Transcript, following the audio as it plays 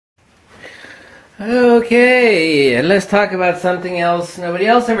Okay, and let's talk about something else nobody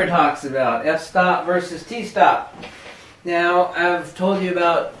else ever talks about, f-stop versus t-stop. Now, I've told you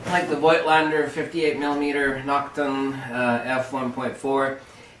about like the Voigtlander 58mm Nocton f1.4,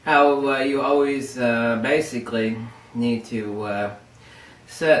 how you always basically need to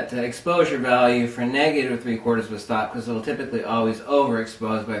set exposure value for negative 3/4 of a stop, because it'll typically always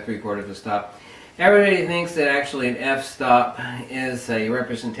overexpose by 3/4 of a stop. Everybody thinks that actually an f-stop is a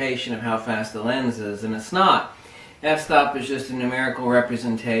representation of how fast the lens is, and it's not. F-stop is just a numerical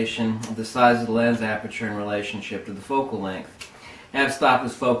representation of the size of the lens aperture in relationship to the focal length. F-stop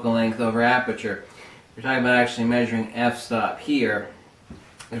is focal length over aperture. We're talking about actually measuring f-stop here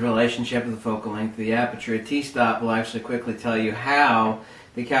in relationship to the focal length of the aperture. A t-stop will actually quickly tell you how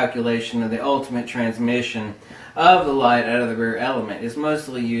the calculation of the ultimate transmission of the light out of the rear element is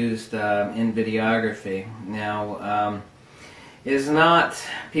mostly used in videography. Now, is not,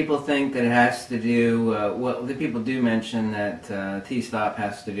 people think that it has to do, well, the people do mention that t-stop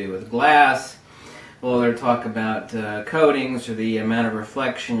has to do with glass. Well, they'll talk about coatings or the amount of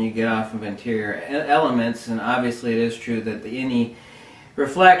reflection you get off of interior elements, and obviously it is true that any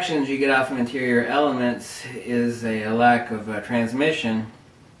reflections you get off of interior elements is a lack of transmission.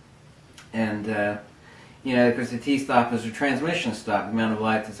 And you know, because the t-stop is a transmission stop, the amount of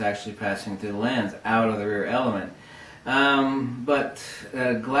light that's actually passing through the lens out of the rear element. But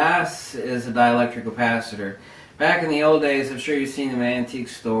glass is a dielectric capacitor. Back in the old days, I'm sure you've seen them in antique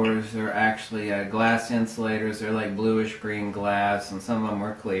stores, they're actually glass insulators. They're like bluish green glass, and some of them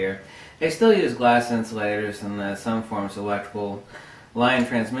were clear. They still use glass insulators in some forms of electrical line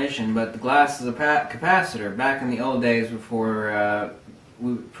transmission, but the glass is a capacitor. Back in the old days, before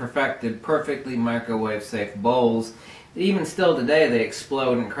we perfected perfectly microwave-safe bowls, even still today they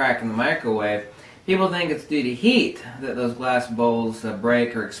explode and crack in the microwave. People think it's due to heat that those glass bowls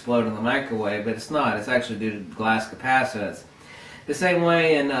break or explode in the microwave, but it's not. It's actually due to glass capacitance. The same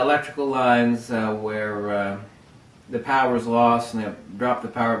way in electrical lines where the power is lost and they drop the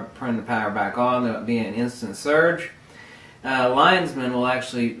power, turn the power back on, there'll be an instant surge. Linesmen will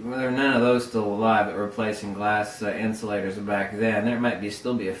actually, well, there are none of those still alive that were replacing glass insulators back then. There might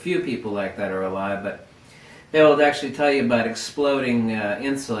still be a few people like that are alive, but they will actually tell you about exploding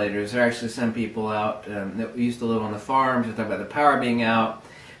insulators. There are actually some people out that used to live on the farms that talk about the power being out.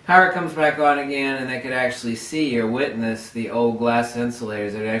 Power comes back on again, and they could actually see or witness the old glass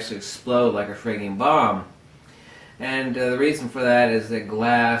insulators that actually explode like a frigging bomb. And the reason for that is that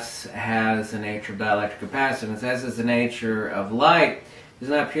glass has the nature of dielectric capacitance, as is the nature of light. It's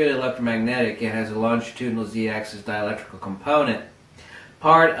not purely electromagnetic. It has a longitudinal z-axis dielectrical component.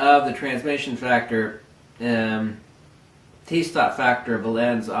 Part of the transmission factor, t-stop factor of a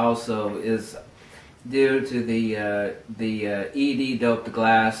lens, also is due to the ED doped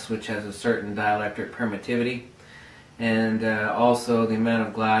glass, which has a certain dielectric permittivity, and also the amount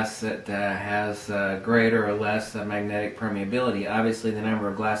of glass that has greater or less magnetic permeability. Obviously the number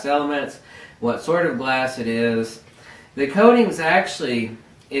of glass elements, what sort of glass it is. The coatings actually,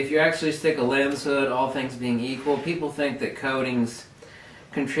 if you actually stick a lens hood, all things being equal, people think that coatings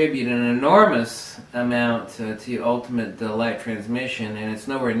contribute an enormous amount to ultimate light transmission, and it's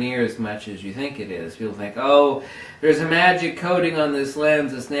nowhere near as much as you think it is. People think, oh, there's a magic coating on this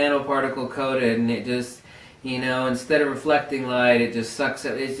lens, it's nanoparticle coated, and it just, you know, instead of reflecting light, it just sucks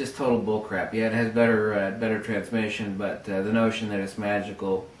up. It's just total bullcrap. Yeah, it has better transmission, but the notion that it's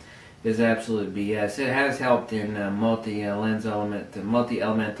magical is absolute BS. It has helped in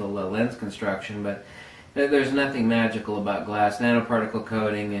multi-elemental lens construction, but there's nothing magical about glass. Nanoparticle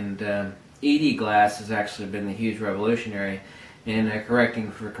coating and ED glass has actually been the huge revolutionary in correcting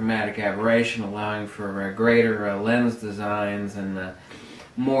for chromatic aberration, allowing for greater lens designs and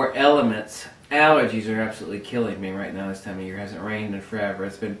more elements. Allergies are absolutely killing me right now this time of year. It hasn't rained in forever.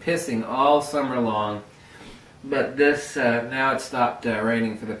 It's been pissing all summer long, but this now it's stopped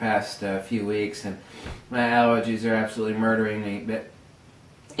raining for the past few weeks, and my allergies are absolutely murdering me. But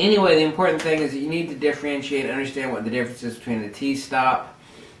anyway, the important thing is that you need to differentiate and understand what the difference is between a t-stop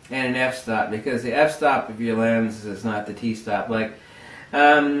and an f-stop, because the f-stop of your lens is not the t-stop. Like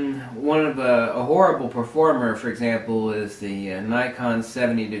one of a horrible performer, for example, is the Nikon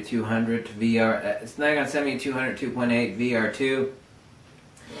 70-200 VR. It's Nikon 70-200 2.8 VR2.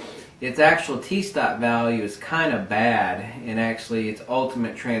 Its actual t-stop value is kind of bad, and actually its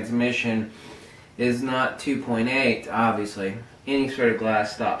ultimate transmission is not 2.8, obviously. Any sort of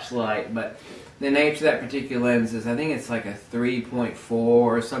glass stops light, but the nature of that particular lens is, I think it's like a 3.4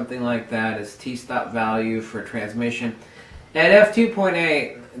 or something like that, is t-stop value for transmission. At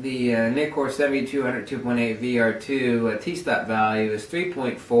f2.8, the Nikkor 70-200 2.8 VR2 t-stop value is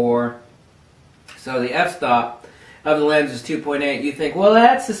 3.4, So the f-stop of the lens is 2.8. You think, well,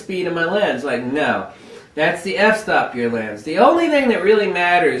 that's the speed of my lens. Like, no. That's the f-stop of your lens. The only thing that really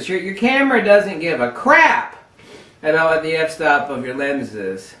matters, your camera doesn't give a crap about what the f-stop of your lens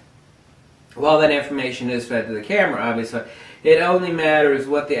is. Well, that information is fed to the camera, obviously. It only matters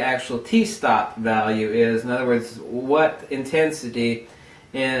what the actual t-stop value is. In other words, what intensity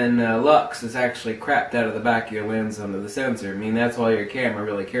in lux is actually crapped out of the back of your lens onto the sensor. I mean, that's all your camera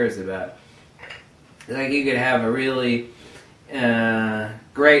really cares about. Like, you could have a really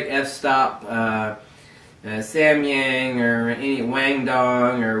great f-stop Samyang or any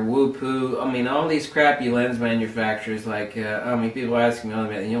Wangdong or Wupu. I mean, all these crappy lens manufacturers, like, I mean, people ask me all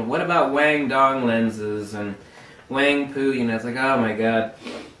about, you know, what about Wangdong lenses and Wangpu? You know, it's like, oh my god.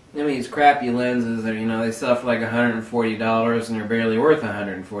 I mean, these crappy lenses are, you know, they sell for like $140 and they're barely worth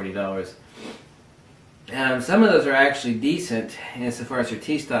 $140. Some of those are actually decent insofar as their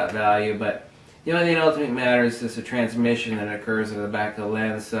t-stop value, but the only thing that ultimately matters is the transmission that occurs in the back of the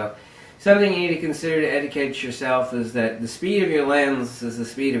lens. So something you need to consider to educate yourself is that the speed of your lens is the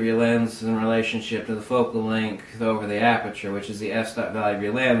speed of your lens in relationship to the focal length over the aperture, which is the f-stop value of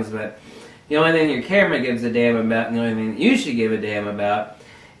your lens. But the only thing your camera gives a damn about, and the only thing you should give a damn about,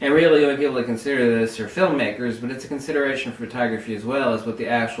 and really the only people that consider this are filmmakers, but it's a consideration for photography as well, is what the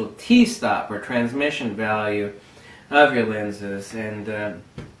actual t-stop or transmission value of your lens is. And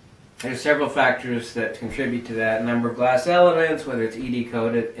there's several factors that contribute to that. Number of glass elements, whether it's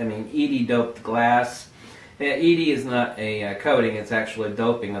ED doped glass. ED is not a coating, it's actually a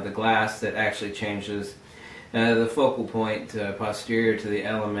doping of the glass that actually changes the focal point posterior to the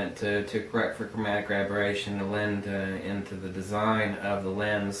element to correct for chromatic aberration to lend into the design of the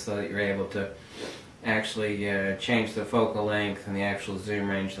lens so that you're able to actually change the focal length and the actual zoom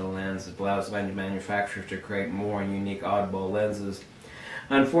range of the lens. It allows manufacturers to create more unique oddball lenses.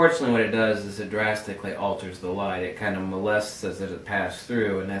 Unfortunately, what it does is it drastically alters the light. It kind of molests as it passes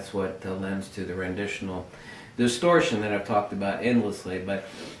through, and that's what lends to the renditional distortion that I've talked about endlessly. But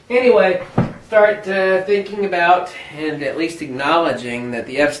anyway, start thinking about and at least acknowledging that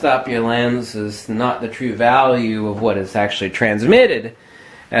the f-stop of your lens is not the true value of what is actually transmitted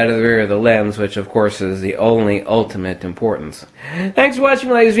out of the rear of the lens, which of course is the only ultimate importance. Thanks for watching.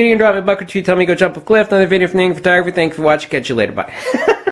 Like this video and drop me a buck or two. Tell me go jump a cliff. Another video from Photography. Thank you for watching. Catch you later. Bye.